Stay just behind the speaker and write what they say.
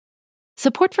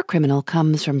Support for Criminal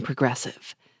comes from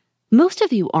Progressive. Most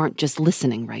of you aren't just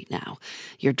listening right now.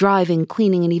 You're driving,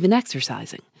 cleaning, and even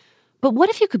exercising. But what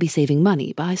if you could be saving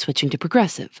money by switching to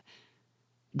Progressive?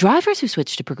 Drivers who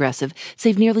switch to Progressive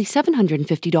save nearly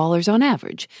 $750 on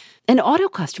average, and auto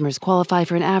customers qualify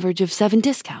for an average of 7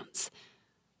 discounts.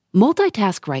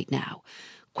 Multitask right now.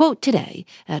 Quote today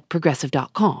at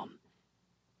Progressive.com.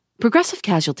 Progressive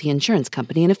Casualty Insurance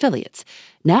Company and Affiliates.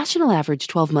 National average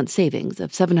 12-month savings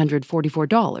of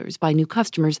 $744 by new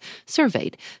customers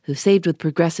surveyed who saved with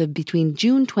Progressive between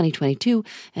June 2022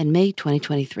 and May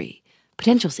 2023.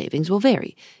 Potential savings will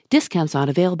vary. Discounts not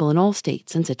available in all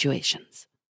states and situations.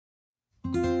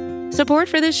 Support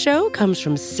for this show comes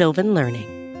from Sylvan Learning.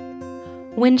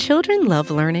 When children love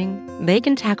learning, they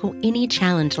can tackle any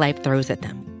challenge life throws at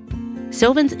them.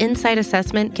 Sylvan's Insight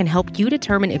Assessment can help you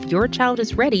determine if your child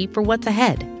is ready for what's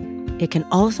ahead. It can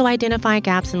also identify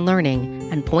gaps in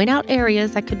learning and point out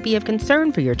areas that could be of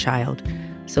concern for your child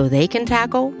so they can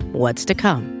tackle what's to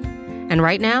come. And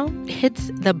right now, it's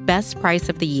the best price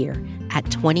of the year at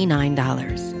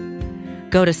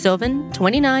 $29. Go to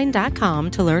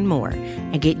sylvan29.com to learn more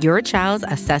and get your child's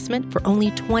assessment for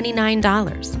only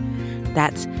 $29.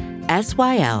 That's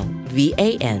SYLVAN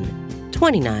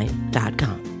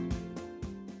 29.com.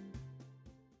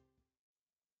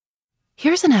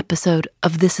 Here's an episode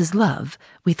of This Is Love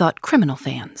we thought Criminal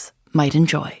fans might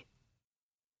enjoy.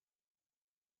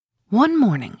 One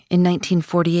morning in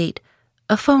 1948,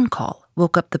 a phone call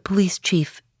woke up the police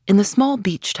chief in the small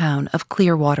beach town of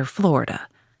Clearwater, Florida.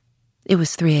 It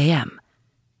was 3 a.m.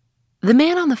 The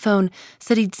man on the phone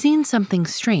said he'd seen something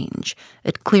strange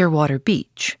at Clearwater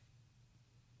Beach.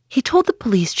 He told the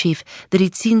police chief that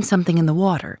he'd seen something in the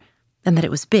water and that it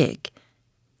was big.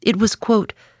 It was,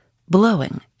 quote,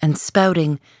 blowing and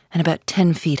spouting and about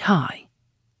 10 feet high.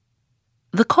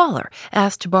 The caller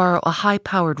asked to borrow a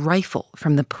high-powered rifle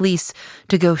from the police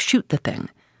to go shoot the thing.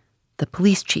 The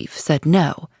police chief said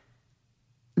no.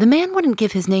 The man wouldn't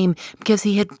give his name because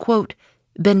he had, quote,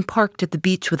 been parked at the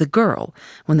beach with a girl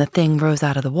when the thing rose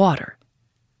out of the water.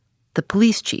 The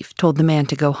police chief told the man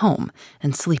to go home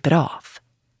and sleep it off.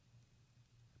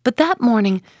 But that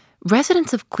morning,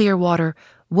 residents of Clearwater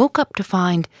woke up to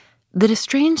find that a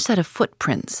strange set of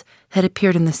footprints had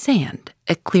appeared in the sand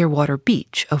at Clearwater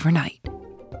Beach overnight.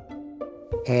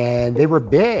 And they were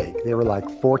big. They were like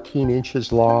 14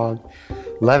 inches long,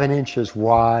 11 inches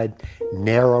wide,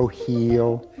 narrow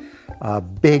heel,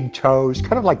 big toes,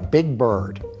 kind of like Big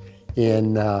Bird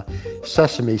in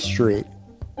Sesame Street.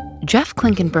 Jeff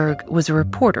Klinkenberg was a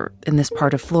reporter in this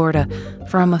part of Florida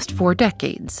for almost 4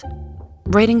 decades,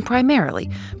 writing primarily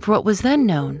for what was then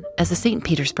known as the St.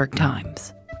 Petersburg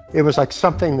Times. It was like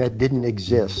something that didn't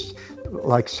exist,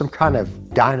 like some kind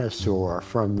of dinosaur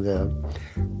from the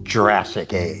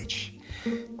Jurassic Age.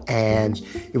 And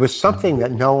it was something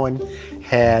that no one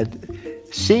had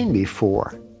seen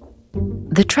before.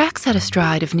 The tracks had a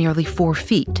stride of nearly 4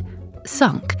 feet,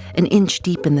 sunk an inch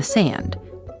deep in the sand,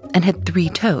 and had 3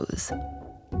 toes.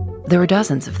 There were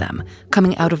dozens of them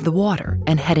coming out of the water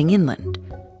and heading inland.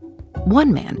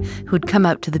 One man who'd come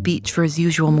out to the beach for his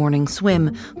usual morning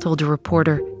swim told a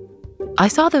reporter, "I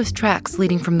saw those tracks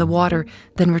leading from the water,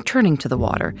 then returning to the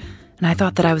water, and I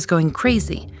thought that I was going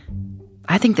crazy.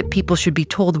 I think that people should be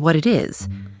told what it is.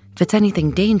 If it's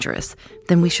anything dangerous,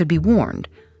 then we should be warned.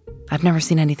 I've never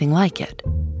seen anything like it."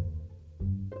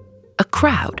 A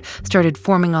crowd started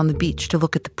forming on the beach to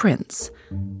look at the prints.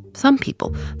 Some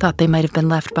people thought they might have been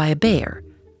left by a bear.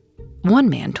 One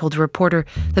man told a reporter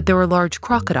that there were large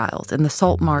crocodiles in the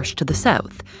salt marsh to the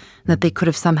south, and that they could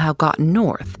have somehow gotten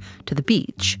north to the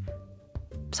beach.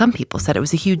 Some people said it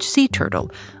was a huge sea turtle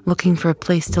looking for a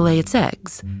place to lay its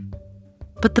eggs.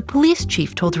 But the police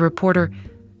chief told a reporter,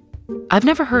 "I've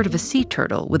never heard of a sea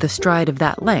turtle with a stride of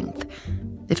that length.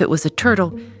 If it was a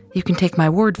turtle, you can take my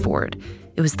word for it.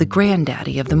 It was the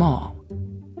granddaddy of them all."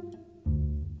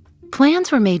 Plans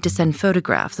were made to send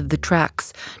photographs of the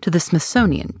tracks to the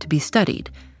Smithsonian to be studied,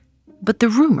 but the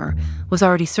rumor was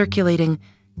already circulating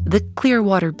that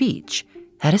Clearwater Beach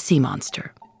had a sea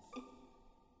monster.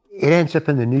 It ends up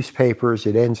in the newspapers,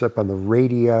 it ends up on the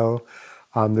radio.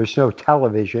 There's no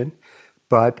television,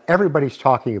 but everybody's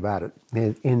talking about it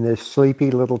in this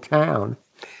sleepy little town.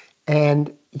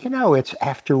 And, you know, it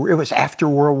was after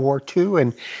World War II,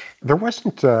 and there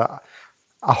wasn't a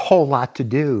whole lot to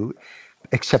do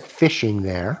except fishing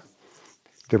there.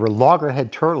 There were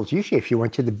loggerhead turtles. Usually if you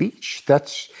went to the beach,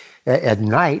 that's at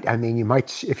night. I mean,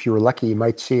 if you were lucky, you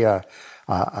might see a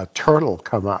turtle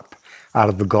come up out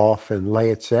of the Gulf and lay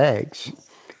its eggs.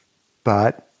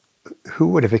 But who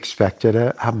would have expected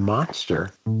a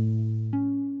monster?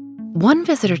 One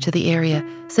visitor to the area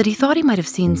said he thought he might have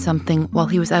seen something while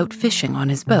he was out fishing on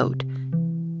his boat.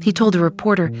 He told a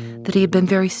reporter that he had been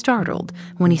very startled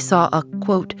when he saw a,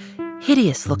 quote,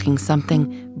 hideous-looking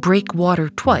something break water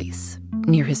twice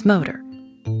near his motor.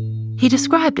 He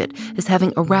described it as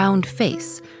having a round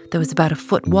face that was about a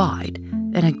foot wide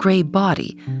and a gray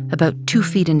body about 2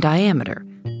 feet in diameter.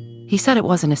 He said it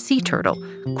wasn't a sea turtle,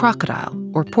 crocodile,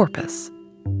 or porpoise.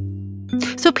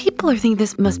 So people are thinking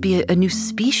this must be a new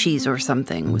species or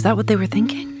something. Was that what they were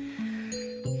thinking?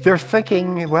 They're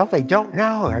thinking, well, they don't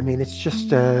know. I mean, it's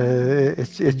just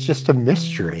a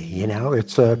mystery, you know.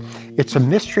 It's a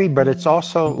mystery, but it's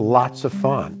also lots of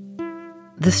fun.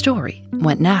 The story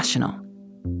went national,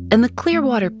 and the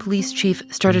Clearwater police chief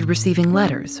started receiving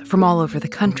letters from all over the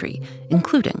country,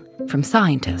 including from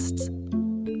scientists.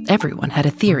 Everyone had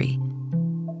a theory.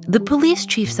 The police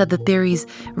chief said the theories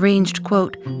ranged,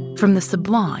 quote, from the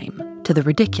sublime to the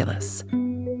ridiculous.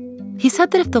 He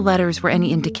said that if the letters were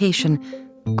any indication,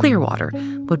 Clearwater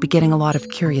would be getting a lot of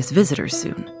curious visitors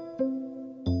soon.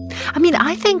 I mean,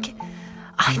 I think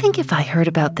if I heard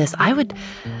about this, I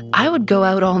would go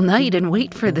out all night and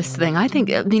wait for this thing. I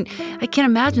can't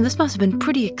imagine. This must have been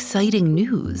pretty exciting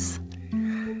news.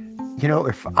 You know,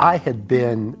 if I had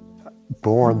been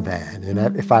born then,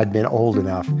 and if I'd been old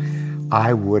enough,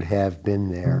 I would have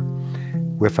been there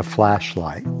with a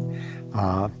flashlight,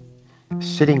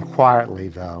 sitting quietly,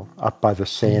 though, up by the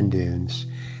sand dunes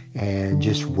and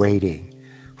just waiting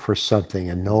for something,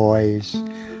 a noise,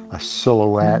 a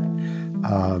silhouette.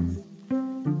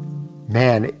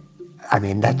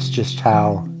 That's just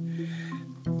how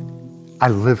I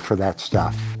live for that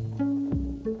stuff.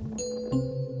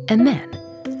 And then,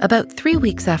 about 3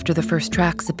 weeks after the first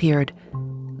tracks appeared,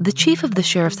 the chief of the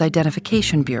Sheriff's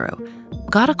Identification Bureau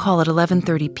got a call at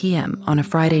 11:30 p.m. on a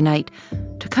Friday night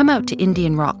to come out to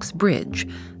Indian Rocks Bridge,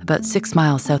 about 6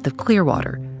 miles south of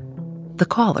Clearwater. The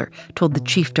caller told the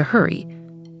chief to hurry.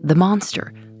 The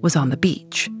monster was on the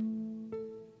beach.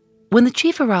 When the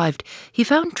chief arrived, he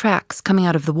found tracks coming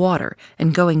out of the water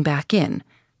and going back in.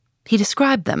 He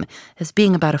described them as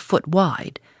being about a foot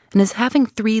wide and as having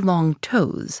 3 long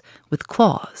toes with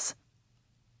claws.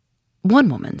 One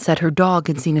woman said her dog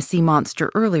had seen a sea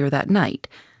monster earlier that night.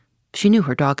 She knew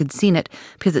her dog had seen it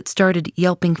because it started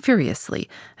yelping furiously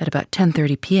at about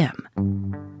 10:30 p.m.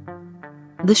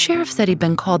 The sheriff said he'd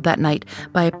been called that night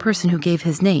by a person who gave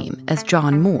his name as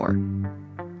John Moore.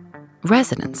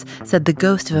 Residents said the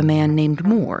ghost of a man named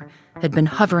Moore had been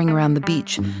hovering around the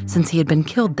beach since he had been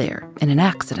killed there in an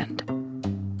accident.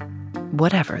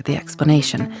 Whatever the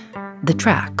explanation, the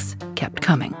tracks kept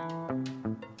coming.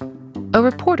 A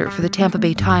reporter for the Tampa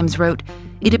Bay Times wrote,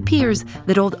 "It appears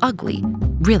that Old Ugly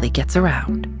really gets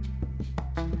around."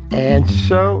 And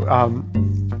so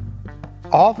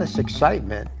all this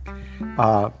excitement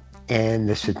and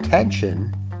this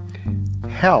attention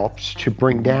helps to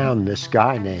bring down this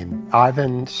guy named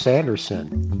Ivan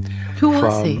Sanderson. Who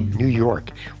was he? From New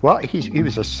York. Well, he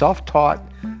was a self-taught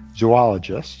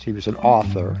zoologist. He was an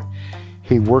author.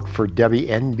 He worked for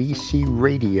WNBC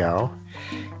Radio,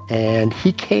 and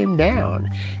he came down.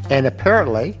 And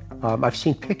apparently, I've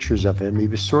seen pictures of him. He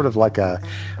was sort of like a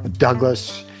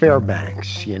Douglas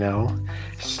Fairbanks, you know,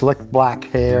 slick black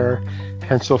hair,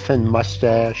 pencil-thin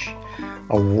mustache,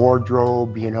 a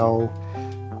wardrobe, you know.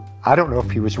 I don't know if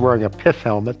he was wearing a pith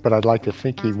helmet, but I'd like to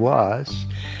think he was.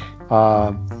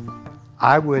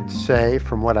 I would say,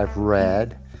 from what I've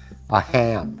read, a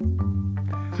ham.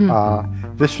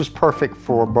 This was perfect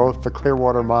for both the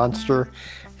Clearwater Monster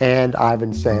and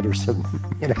Ivan Sanderson.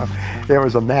 You know, there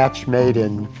was a match made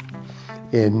in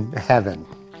heaven,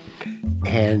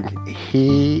 and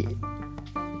he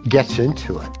gets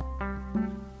into it.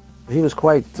 He was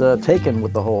quite taken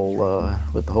with the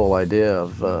whole idea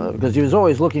of because he was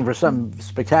always looking for some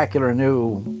spectacular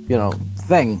new,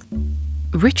 thing.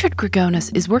 Richard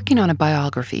Grigonis is working on a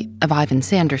biography of Ivan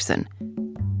Sanderson.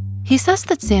 He says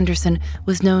that Sanderson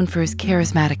was known for his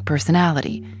charismatic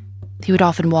personality. He would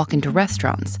often walk into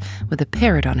restaurants with a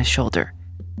parrot on his shoulder.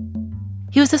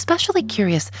 He was especially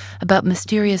curious about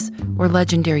mysterious or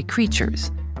legendary creatures.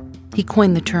 He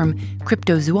coined the term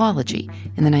cryptozoology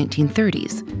in the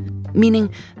 1930s, meaning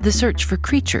the search for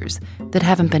creatures that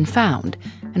haven't been found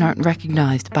and aren't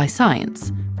recognized by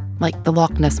science, like the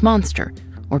Loch Ness Monster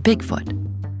or Bigfoot.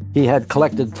 He had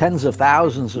collected tens of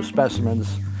thousands of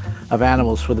specimens of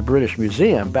animals for the British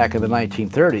Museum back in the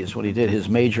 1930s when he did his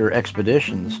major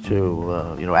expeditions to,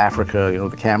 Africa,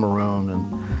 the Cameroon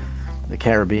and the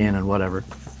Caribbean and whatever.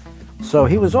 So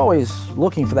he was always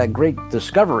looking for that great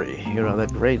discovery,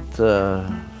 that great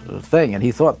thing. And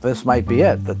he thought this might be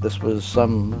it, that this was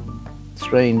some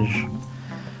strange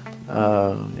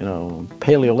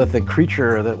Paleolithic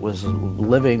creature that was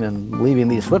living and leaving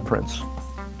these footprints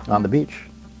on the beach.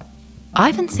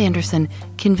 Ivan Sanderson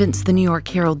convinced the New York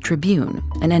Herald Tribune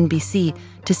and NBC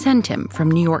to send him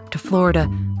from New York to Florida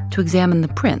to examine the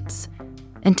prints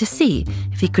and to see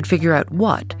if he could figure out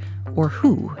what or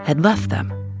who had left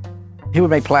them. He would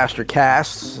make plaster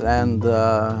casts, and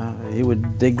he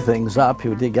would dig things up. He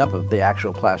would dig up the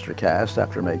actual plaster cast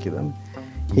after making them.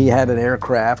 He had an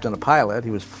aircraft and a pilot.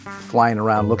 He was flying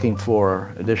around looking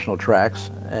for additional tracks,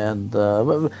 and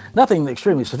nothing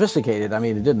extremely sophisticated. I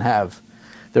mean, it didn't have,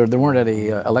 there weren't any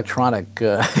electronic,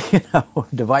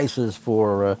 devices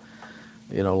for,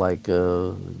 like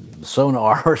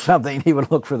sonar or something. He would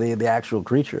look for the actual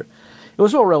creature. It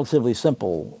was all relatively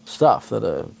simple stuff that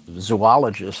a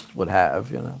zoologist would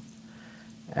have,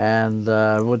 and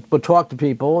would talk to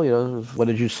people. What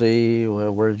did you see?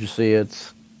 Where did you see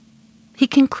it? He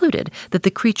concluded that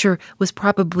the creature was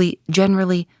probably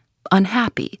generally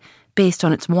unhappy based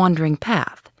on its wandering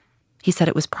path. He said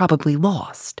it was probably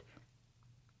lost.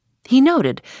 He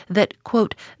noted that,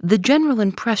 quote, the general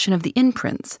impression of the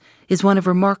imprints is one of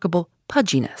remarkable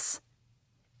pudginess,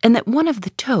 and that one of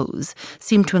the toes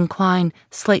seemed to incline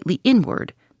slightly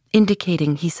inward,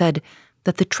 indicating, he said,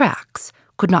 that the tracks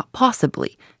could not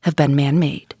possibly have been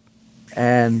man-made.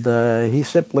 And he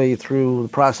simply, through the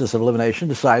process of elimination,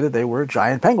 decided they were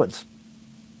giant penguins.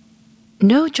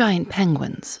 No giant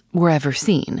penguins were ever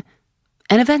seen,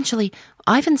 and eventually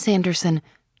Ivan Sanderson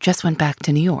just went back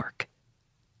to New York.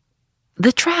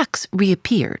 The tracks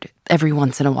reappeared every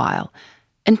once in a while,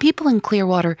 and people in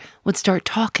Clearwater would start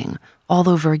talking all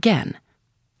over again,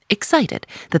 excited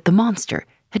that the monster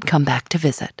had come back to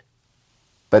visit.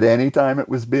 But anytime it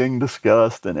was being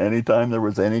discussed and anytime there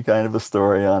was any kind of a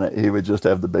story on it, he would just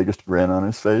have the biggest grin on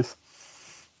his face.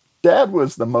 Dad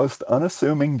was the most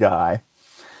unassuming guy,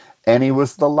 and he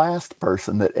was the last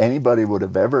person that anybody would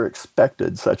have ever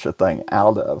expected such a thing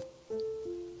out of.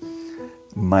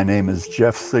 My name is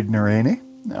Jeff Signorini.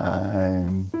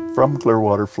 I'm from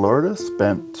Clearwater, Florida.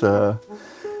 Spent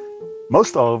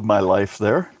most all of my life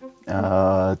there.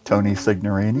 Tony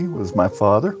Signorini was my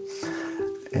father,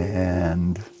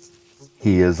 and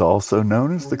he is also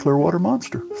known as the Clearwater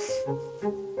Monster.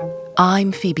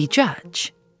 I'm Phoebe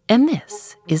Judge, and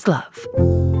this is Love.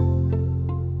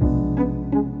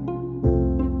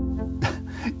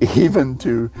 Even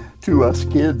to us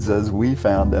kids, as we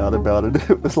found out about it,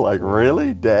 it was like,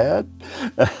 really, Dad?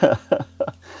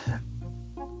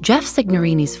 Jeff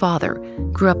Signorini's father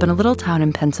grew up in a little town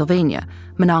in Pennsylvania,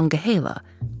 Monongahela,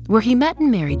 where he met and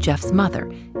married Jeff's mother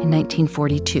in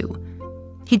 1942.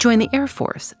 He joined the Air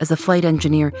Force as a flight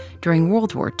engineer during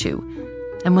World War II,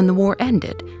 and when the war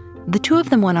ended, the two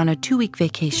of them went on a 2-week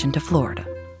vacation to Florida.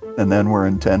 And then we're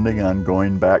intending on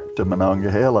going back to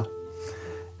Monongahela.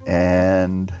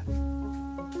 And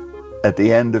at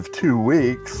the end of 2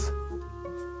 weeks,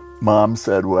 Mom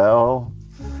said,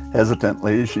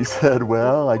 hesitantly, she said,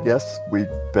 I guess we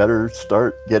better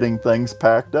start getting things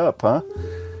packed up, huh?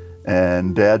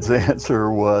 And Dad's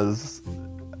answer was,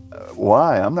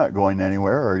 why? I'm not going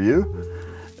anywhere, are you?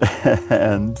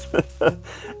 And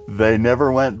they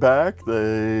never went back.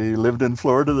 They lived in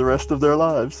Florida the rest of their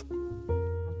lives.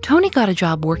 Tony got a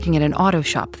job working at an auto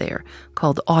shop there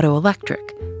called Auto Electric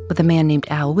with a man named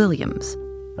Al Williams.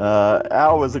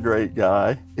 Al was a great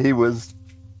guy. He was,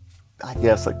 I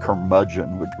guess, a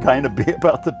curmudgeon would kind of be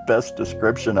about the best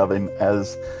description of him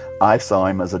as I saw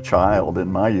him as a child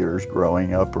in my years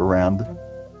growing up around.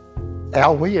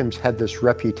 Al Williams had this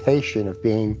reputation of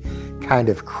being kind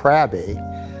of crabby,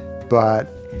 but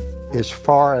as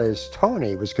far as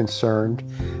Tony was concerned,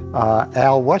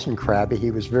 Al wasn't crabby.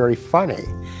 He was very funny,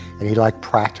 and he liked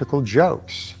practical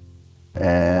jokes.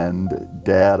 And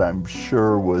Dad, I'm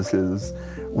sure, was his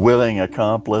willing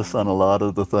accomplice on a lot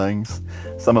of the things.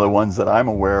 Some of the ones that I'm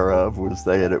aware of was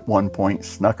they had at one point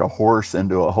snuck a horse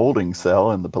into a holding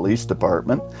cell in the police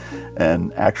department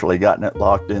and actually gotten it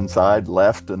locked inside,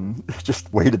 left, and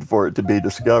just waited for it to be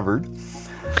discovered.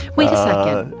 Wait a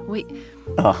second. Wait.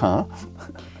 Uh-huh.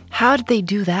 How did they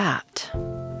do that?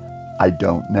 I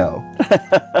don't know.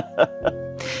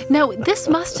 Now, this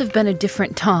must have been a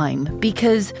different time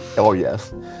because... Oh,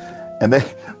 yes. And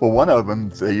one of them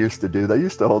they used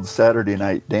to hold Saturday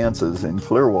night dances in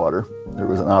Clearwater. There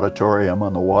was an auditorium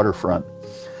on the waterfront,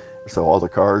 so all the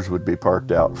cars would be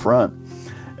parked out front.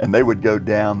 And they would go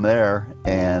down there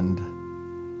and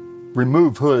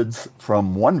remove hoods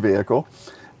from one vehicle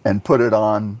and put it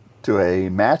on to a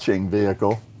matching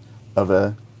vehicle of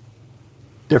a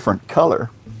different color.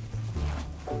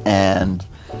 And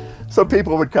So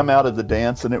people would come out of the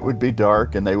dance and it would be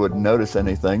dark and they wouldn't notice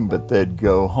anything, but they'd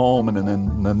go home, and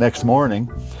then the next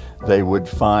morning they would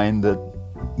find that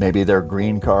maybe their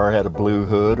green car had a blue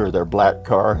hood or their black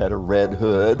car had a red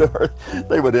hood, or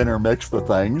they would intermix the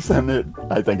things. And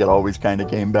I think it always kind of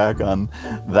came back on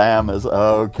them as,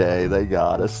 okay, they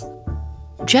got us.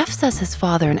 Jeff says his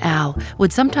father and Al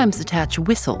would sometimes attach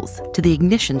whistles to the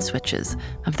ignition switches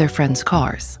of their friends'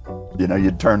 cars. You know,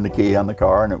 you'd turn the key on the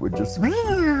car and it would just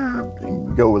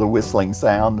go with a whistling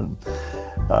sound. And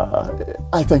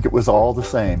I think it was all the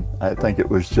same. I think it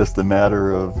was just a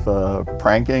matter of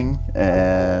pranking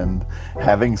and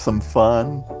having some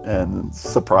fun and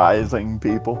surprising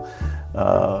people.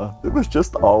 It was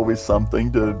just always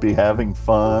something to be having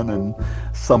fun and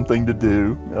something to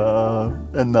do,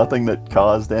 and nothing that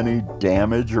caused any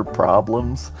damage or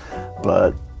problems,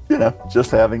 but, you know,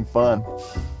 just having fun.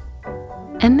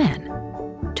 And then,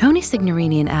 Tony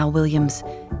Signorini and Al Williams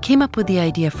came up with the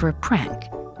idea for a prank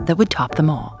that would top them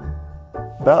all.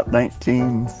 About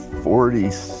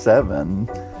 1947,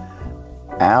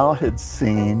 Al had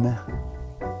seen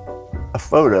a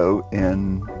photo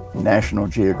in National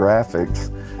Geographic's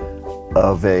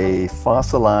of a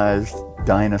fossilized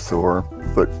dinosaur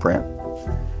footprint.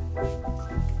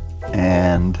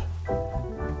 And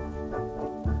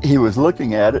he was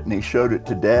looking at it and he showed it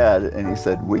to Dad and he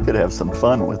said, "We could have some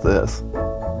fun with this."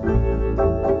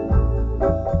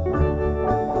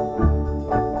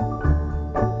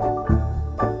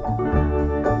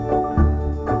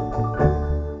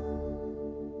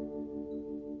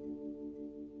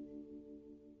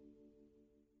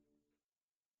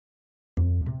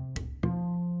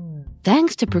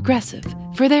 Thanks to Progressive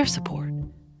for their support.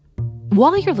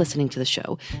 While you're listening to the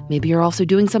show, maybe you're also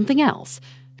doing something else.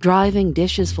 Driving,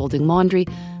 dishes, folding laundry.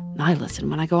 I listen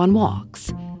when I go on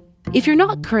walks. If you're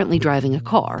not currently driving a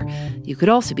car, you could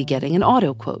also be getting an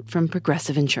auto quote from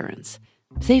Progressive Insurance.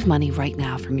 Save money right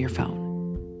now from your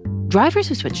phone. Drivers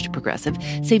who switch to Progressive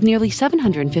save nearly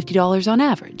 $750 on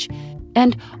average.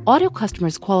 And auto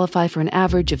customers qualify for an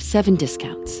average of 7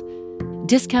 discounts.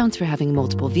 Discounts for having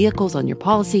multiple vehicles on your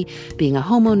policy, being a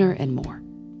homeowner, and more.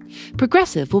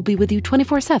 Progressive will be with you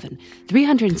 24/7,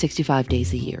 365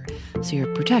 days a year, so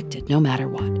you're protected no matter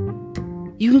what.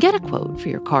 You can get a quote for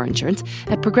your car insurance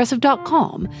at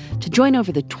Progressive.com to join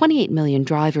over the 28 million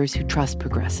drivers who trust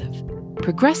Progressive.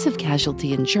 Progressive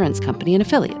Casualty Insurance Company and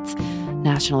Affiliates.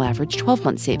 National average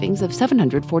 12-month savings of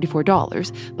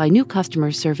 $744 by new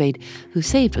customers surveyed who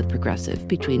saved with Progressive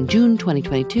between June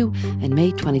 2022 and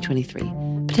May 2023.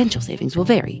 Potential savings will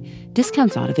vary.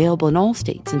 Discounts not available in all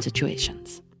states and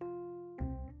situations.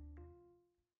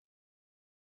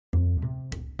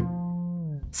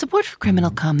 Support for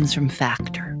Criminal comes from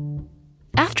Factor.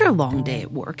 After a long day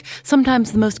at work,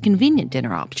 sometimes the most convenient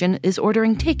dinner option is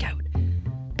ordering takeout.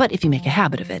 But if you make a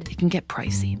habit of it, it can get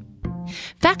pricey.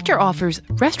 Factor offers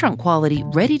restaurant-quality,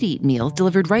 ready-to-eat meals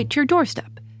delivered right to your doorstep.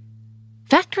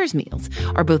 Factor's meals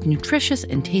are both nutritious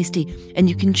and tasty, and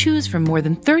you can choose from more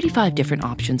than 35 different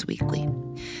options weekly.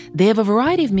 They have a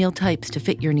variety of meal types to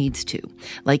fit your needs too,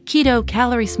 like keto,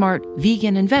 calorie smart,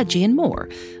 vegan, and veggie, and more,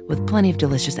 with plenty of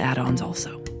delicious add-ons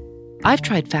also. I've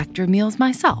tried Factor meals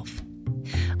myself.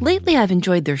 Lately, I've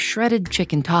enjoyed their shredded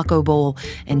chicken taco bowl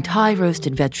and Thai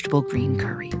roasted vegetable green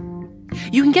curry.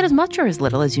 You can get as much or as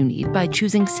little as you need by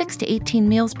choosing 6 to 18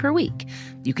 meals per week.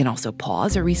 You can also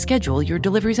pause or reschedule your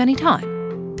deliveries anytime.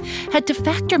 Head to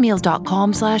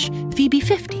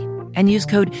factormeals.com/Phoebe50 and use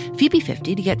code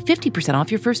Phoebe50 to get 50%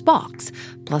 off your first box,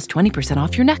 plus 20%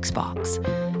 off your next box.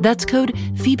 That's code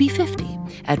Phoebe50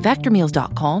 at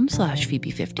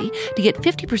factormeals.com/Phoebe50 to get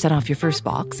 50% off your first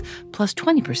box, plus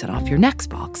 20% off your next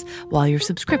box while your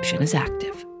subscription is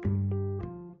active.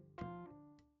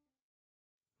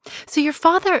 So your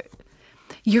father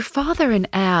and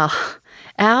Al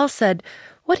said,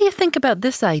 "What do you think about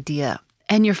this idea?"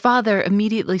 And your father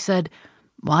immediately said,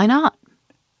 "Why not?"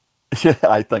 Yeah,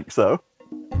 I think so.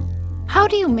 How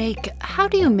do you make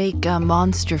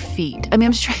monster feet? I mean,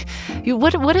 I'm just trying.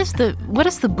 What is the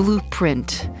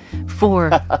blueprint for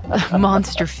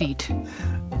monster feet?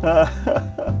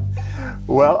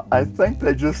 Well, I think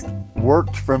they just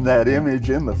worked from that image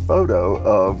in the photo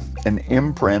of an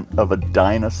imprint of a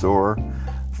dinosaur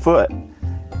foot,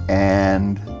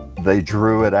 and they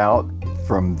drew it out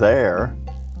from there,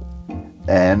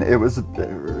 and it was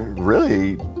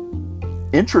really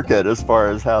intricate as far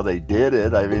as how they did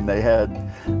it. I mean, they had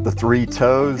the 3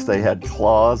 toes, they had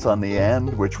claws on the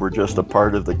end, which were just a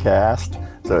part of the cast,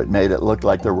 so it made it look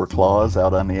like there were claws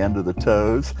out on the end of the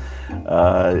toes.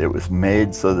 It was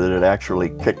made so that it actually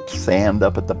kicked sand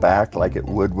up at the back like it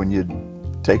would when you'd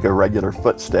take a regular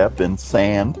footstep in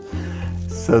sand.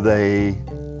 So they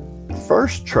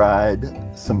first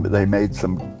they made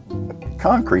some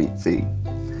concrete feet,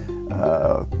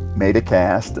 made a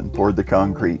cast and poured the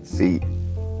concrete feet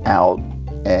out,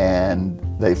 and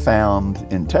they found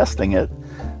in testing it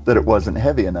that it wasn't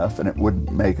heavy enough and it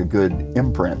wouldn't make a good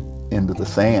imprint into the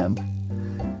sand.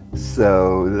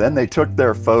 So then they took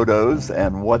their photos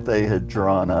and what they had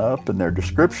drawn up and their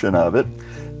description of it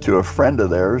to a friend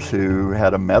of theirs who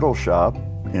had a metal shop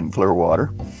in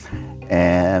Clearwater,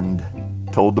 and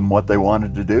told them what they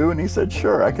wanted to do, and he said,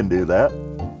 sure, I can do that.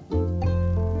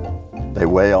 They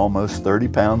weigh almost 30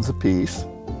 pounds apiece.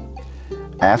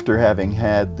 After having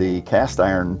had the cast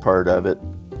iron part of it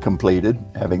completed,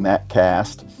 having that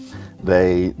cast,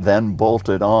 they then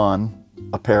bolted on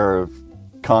a pair of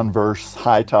Converse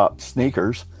high-top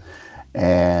sneakers,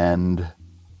 and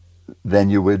then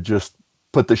you would just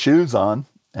put the shoes on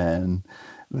and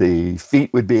the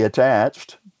feet would be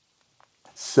attached.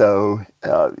 So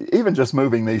even just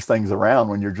moving these things around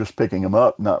when you're just picking them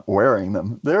up, not wearing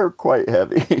them, they're quite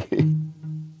heavy.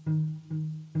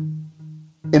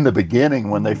 In the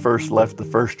beginning, when they first left the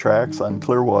first tracks on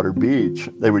Clearwater Beach,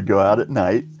 they would go out at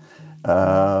night.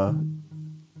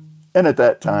 And at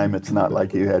that time, it's not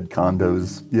like you had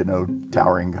condos,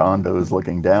 towering condos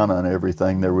looking down on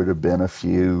everything. There would have been a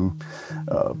few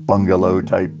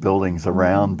bungalow-type buildings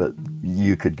around, but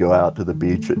you could go out to the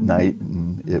beach at night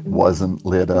and it wasn't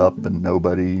lit up and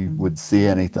nobody would see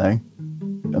anything.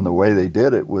 And the way they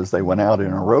did it was they went out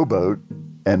in a rowboat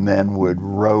and then would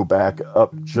row back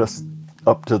up just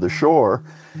up to the shore,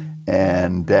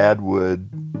 and Dad would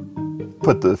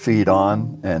put the feet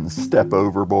on and step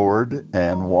overboard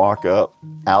and walk up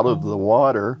out of the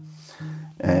water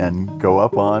and go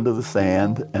up onto the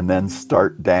sand and then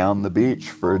start down the beach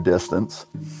for a distance.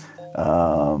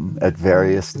 At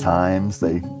various times,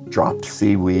 they dropped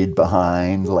seaweed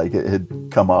behind, like it had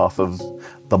come off of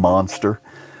the monster.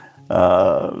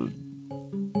 And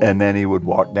then he would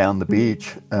walk down the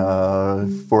beach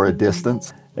for a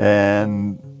distance,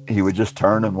 and he would just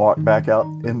turn and walk back out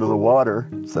into the water.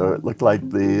 So it looked like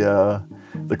the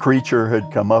creature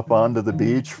had come up onto the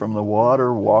beach from the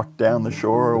water, walked down the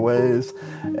shore a ways,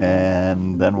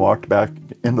 and then walked back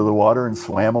into the water and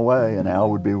swam away, and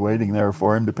Al would be waiting there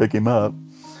for him to pick him up.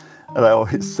 And I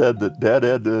always said that Dad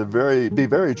had to be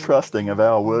very trusting of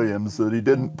Al Williams, that he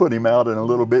didn't put him out in a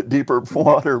little bit deeper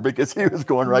water because he was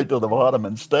going right to the bottom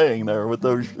and staying there with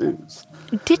those shoes.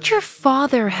 Did your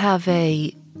father have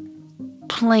a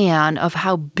plan of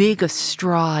how big a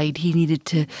stride he needed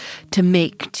to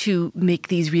make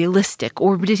these realistic,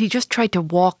 or did he just try to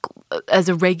walk as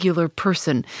a regular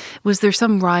person? Was there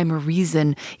some rhyme or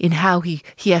reason in how he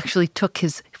actually took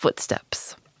his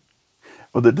footsteps?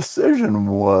 Well, the decision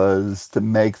was to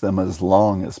make them as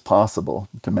long as possible,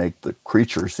 to make the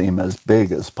creature seem as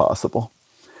big as possible.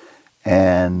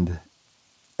 And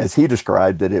as he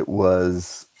described it, it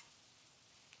was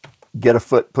get a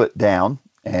foot put down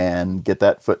and get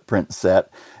that footprint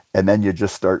set, and then you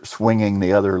just start swinging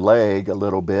the other leg a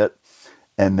little bit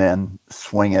and then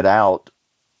swing it out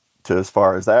to as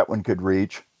far as that one could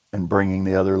reach and bringing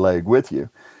the other leg with you.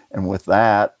 And with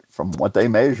that, from what they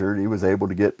measured, he was able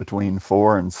to get between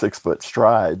 4 and 6 foot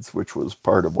strides, which was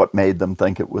part of what made them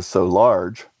think it was so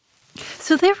large.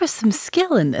 So there was some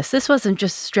skill in this. This wasn't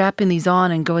just strapping these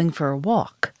on and going for a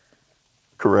walk.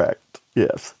 Correct.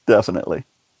 Yes, definitely.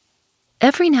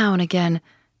 Every now and again,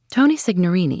 Tony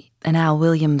Signorini and Al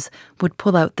Williams would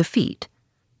pull out the feet.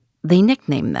 They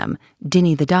nicknamed them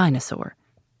Dinny the Dinosaur.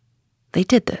 They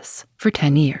did this for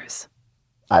 10 years.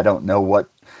 I don't know what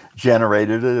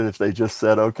generated it, if they just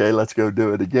said, okay, let's go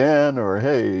do it again, or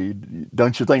hey,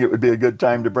 don't you think it would be a good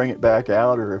time to bring it back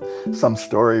out, or if some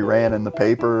story ran in the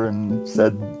paper and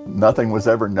said nothing was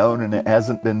ever known and it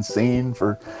hasn't been seen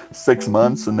for 6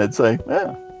 months, and they'd say,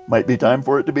 might be time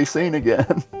for it to be seen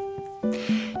again.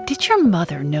 Did your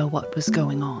mother know what was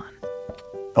going on?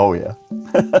 Oh, yeah.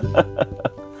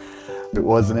 It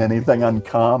wasn't anything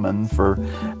uncommon for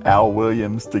Al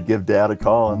Williams to give Dad a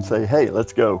call and say, hey,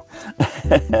 let's go.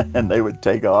 And they would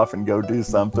take off and go do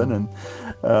something and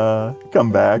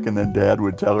come back, and then Dad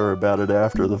would tell her about it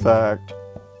after the fact.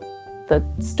 The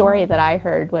story that I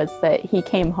heard was that he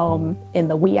came home in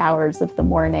the wee hours of the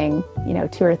morning,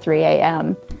 2 or 3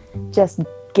 a.m., just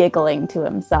giggling to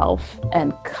himself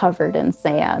and covered in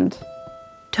sand.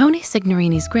 Tony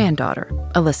Signorini's granddaughter,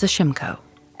 Alyssa Shimko.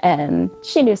 And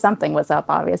she knew something was up,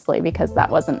 obviously, because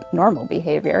that wasn't normal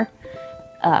behavior.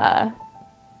 But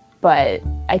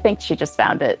I think she just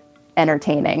found it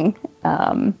entertaining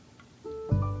to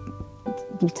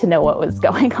know what was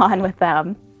going on with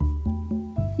them.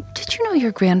 Did you know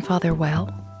your grandfather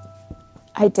well?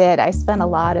 I did. I spent a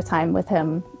lot of time with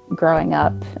him growing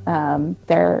up.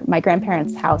 My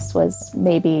grandparents' house was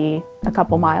maybe a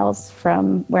couple miles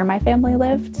from where my family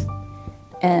lived.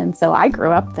 And so I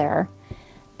grew up there.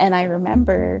 And I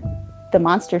remember the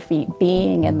monster feet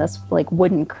being in this like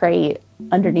wooden crate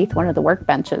underneath one of the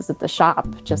workbenches at the shop,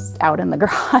 just out in the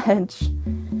garage.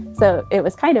 So it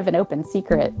was kind of an open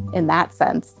secret in that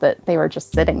sense that they were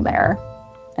just sitting there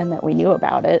and that we knew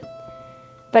about it.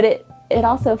 But it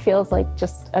also feels like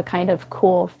just a kind of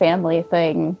cool family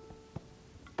thing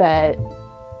that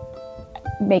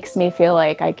makes me feel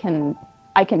like I can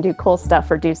do cool stuff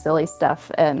or do silly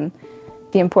stuff. And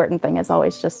the important thing is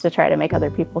always just to try to make other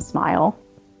people smile.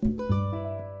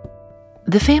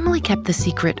 The family kept the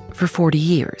secret for 40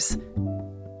 years.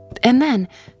 And then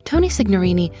Tony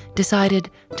Signorini decided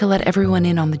to let everyone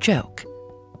in on the joke.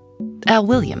 Al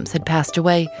Williams had passed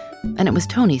away, and it was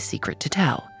Tony's secret to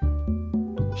tell.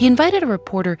 He invited a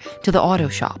reporter to the auto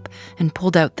shop and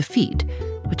pulled out the feet,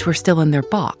 which were still in their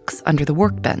box under the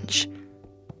workbench.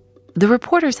 The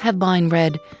reporter's headline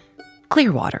read,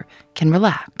 "Clearwater can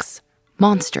relax.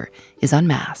 Monster is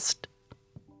unmasked."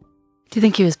 Do you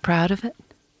think he was proud of it?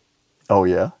 Oh,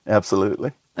 yeah,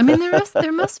 absolutely. I mean,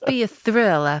 there must be a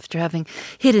thrill after having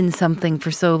hidden something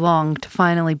for so long to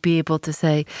finally be able to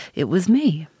say, it was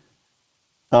me.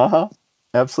 Uh-huh,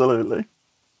 absolutely.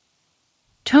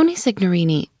 Tony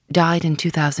Signorini died in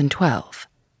 2012.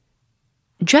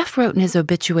 Jeff wrote in his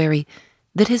obituary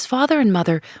that his father and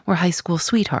mother were high school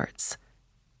sweethearts.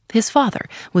 His father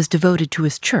was devoted to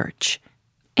his church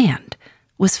and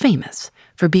was famous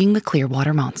for being the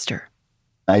Clearwater Monster.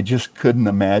 I just couldn't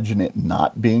imagine it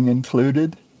not being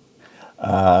included.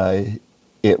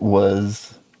 It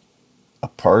was a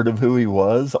part of who he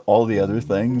was. All the other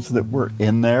things that were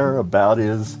in there about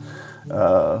his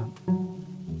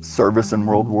service in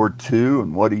World War II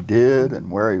and what he did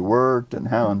and where he worked and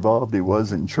how involved he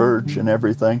was in church and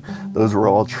everything, those were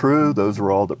all true. Those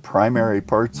were all the primary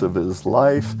parts of his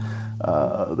life.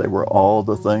 They were all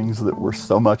the things that were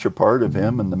so much a part of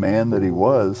him and the man that he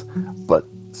was. But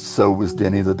so was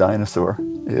Denny the dinosaur.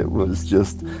 It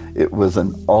was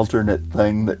an alternate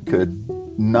thing that could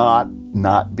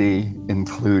not be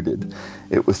included.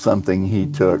 It was something he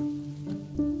took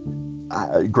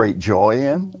great joy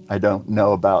in. I don't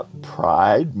know about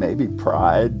pride, maybe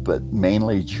pride, but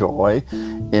mainly joy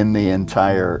in the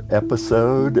entire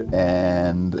episode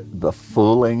and the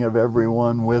fooling of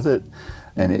everyone with it.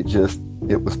 And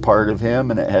it was part of him,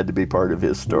 and it had to be part of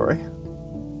his story.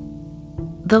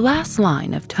 The last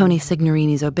line of Tony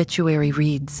Signorini's obituary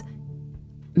reads,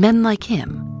 "Men like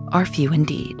him are few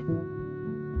indeed."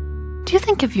 Do you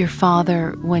think of your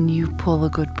father when you pull a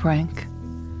good prank?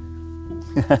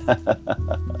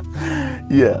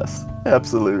 Yes,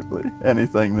 absolutely.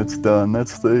 Anything that's done,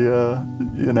 that's the,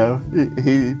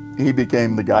 he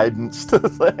became the guidance to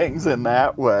things in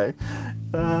that way.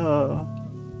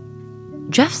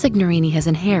 Jeff Signorini has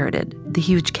inherited the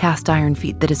huge cast iron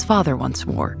feet that his father once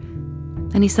wore.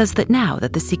 And he says that now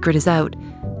that the secret is out,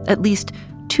 at least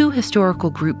 2 historical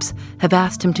groups have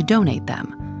asked him to donate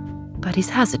them, but he's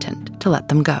hesitant to let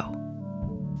them go.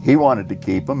 He wanted to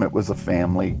keep them. It was a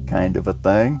family kind of a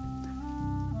thing.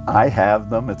 I have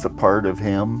them. It's a part of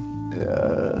him.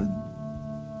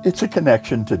 It's a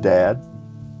connection to Dad.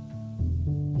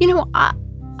 You know, I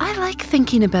like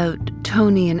thinking about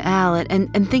Tony and Al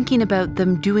and thinking about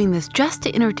them doing this just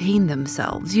to entertain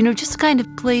themselves, just kind of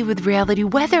play with reality,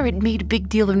 whether it made a big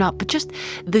deal or not, but just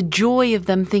the joy of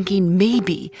them thinking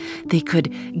maybe they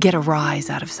could get a rise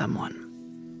out of someone.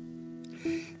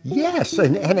 Yes,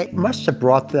 and it must have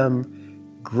brought them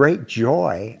great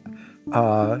joy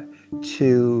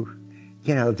to,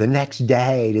 the next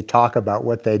day to talk about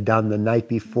what they'd done the night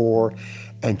before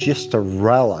and just to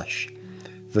relish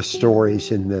the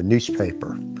stories in the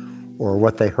newspaper or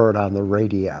what they heard on the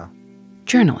radio.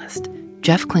 Journalist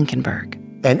Jeff Klinkenberg.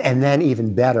 And then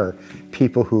even better,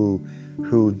 people who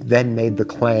then made the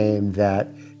claim that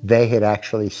they had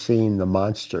actually seen the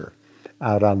monster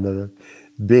out on the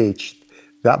beach.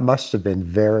 That must have been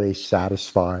very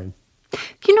satisfying.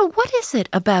 What is it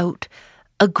about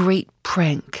a great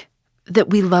prank that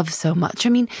we love so much? I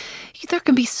mean, there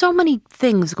can be so many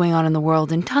things going on in the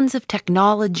world and tons of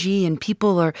technology and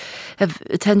people have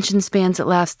attention spans that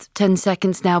last 10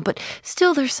 seconds now, but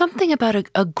still there's something about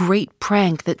a great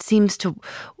prank that seems to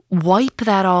wipe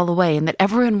that all away and that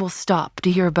everyone will stop to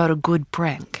hear about a good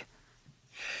prank.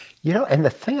 And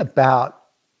the thing about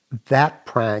that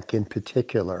prank in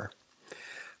particular,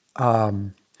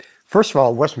 first of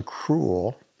all, it wasn't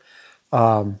cruel.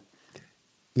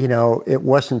 It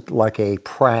wasn't like a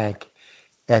prank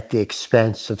at the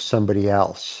expense of somebody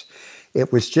else.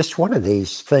 it was just one of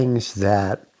these things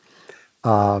that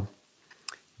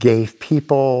gave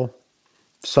people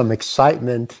some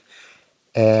excitement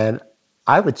and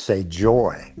I would say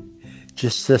joy.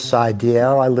 Just this idea,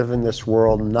 I live in this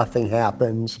world, nothing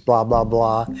happens, blah, blah,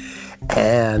 blah.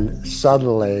 And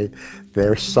suddenly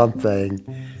there's something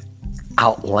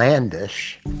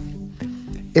outlandish.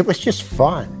 It was just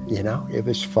fun, it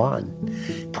was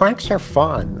fun. Pranks are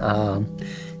fun.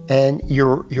 And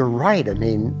you're right. I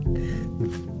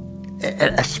mean,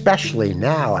 especially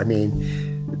now,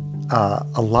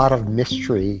 a lot of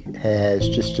mystery has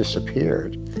just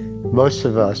disappeared. Most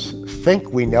of us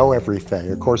think we know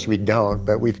everything. Of course we don't,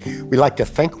 but we like to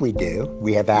think we do.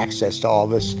 We have access to all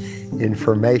this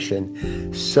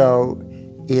information. So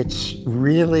it's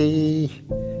really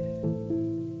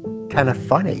kind of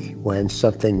funny when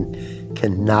something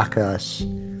can knock us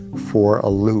for a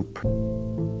loop.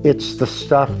 It's the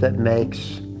stuff that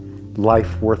makes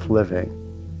life worth living.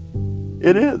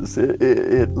 It is.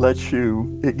 It lets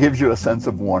you, it gives you a sense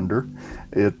of wonder.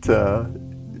 It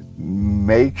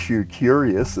makes you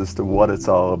curious as to what it's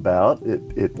all about.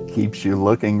 It keeps you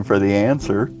looking for the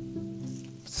answer.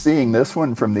 Seeing this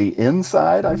one from the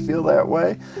inside, I feel that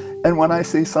way. And when I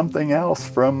see something else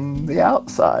from the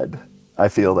outside, I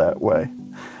feel that way.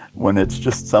 When it's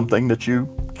just something that you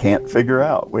can't figure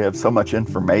out. We have so much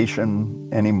information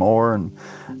anymore and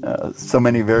so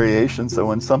many variations. So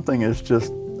when something is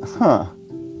just,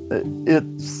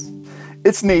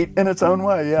 it's neat in its own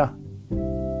way, yeah.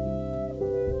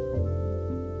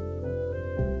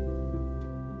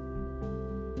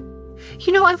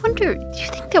 I wonder, do you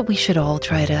think that we should all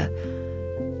try to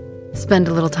spend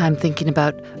a little time thinking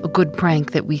about a good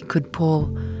prank that we could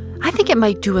pull? I think it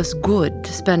might do us good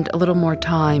to spend a little more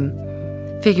time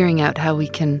figuring out how we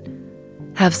can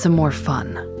have some more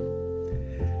fun.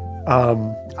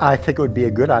 I think it would be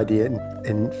a good idea.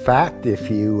 In fact,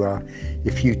 if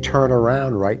you turn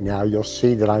around right now, you'll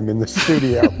see that I'm in the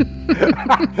studio.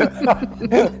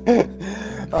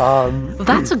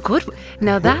 That's a good one.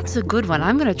 Now that's a good one.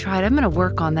 I'm going to try it. I'm going to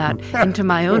work on that into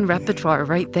my own repertoire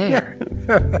right there.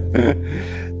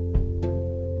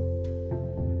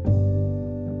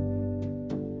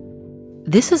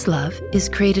 This Is Love is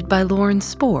created by Lauren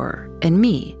Spohr and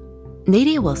me.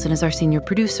 Nadia Wilson is our senior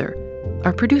producer.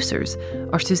 Our producers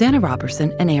are Susanna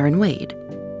Robertson and Aaron Wade.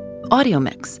 Audio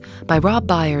mix by Rob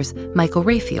Byers, Michael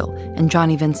Raphael, and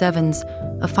Johnny Vince Evans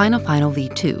of Final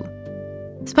V2.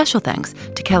 Special thanks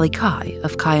to Kelly Kai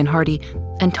of Kai and Hardy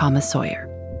and Thomas Sawyer.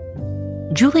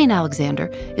 Julian Alexander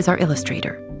is our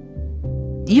illustrator.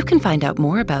 You can find out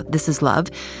more about This Is Love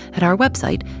at our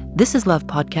website,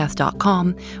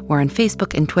 thisislovepodcast.com, or on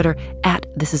Facebook and Twitter at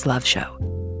This Is Love Show.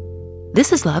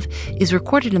 This Is Love is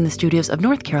recorded in the studios of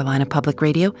North Carolina Public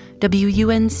Radio,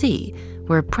 WUNC.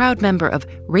 We're a proud member of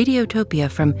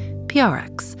Radiotopia from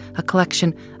PRX, a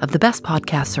collection of the best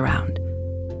podcasts around.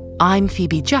 I'm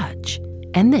Phoebe Judge,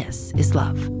 and this is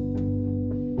Love.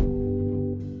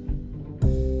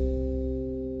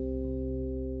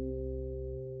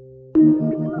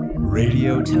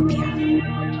 Radiotopia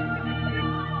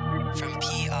from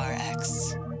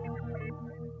PRX.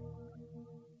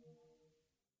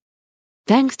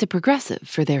 Thanks to Progressive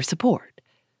for their support.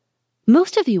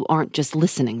 Most of you aren't just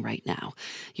listening right now.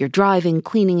 You're driving,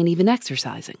 cleaning, and even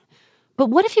exercising. But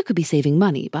what if you could be saving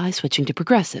money by switching to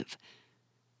Progressive?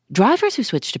 Drivers who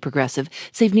switch to Progressive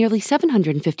save nearly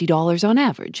 $750 on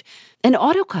average, and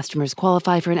auto customers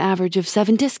qualify for an average of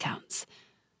 7 discounts.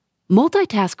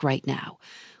 Multitask right now.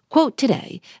 Quote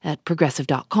today at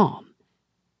Progressive.com.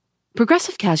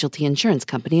 Progressive Casualty Insurance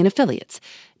Company and Affiliates.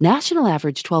 National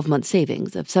average 12-month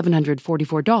savings of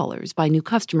 $744 by new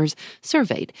customers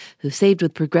surveyed who saved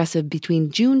with Progressive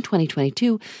between June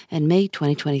 2022 and May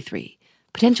 2023.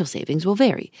 Potential savings will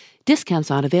vary. Discounts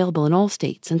not available in all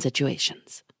states and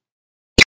situations.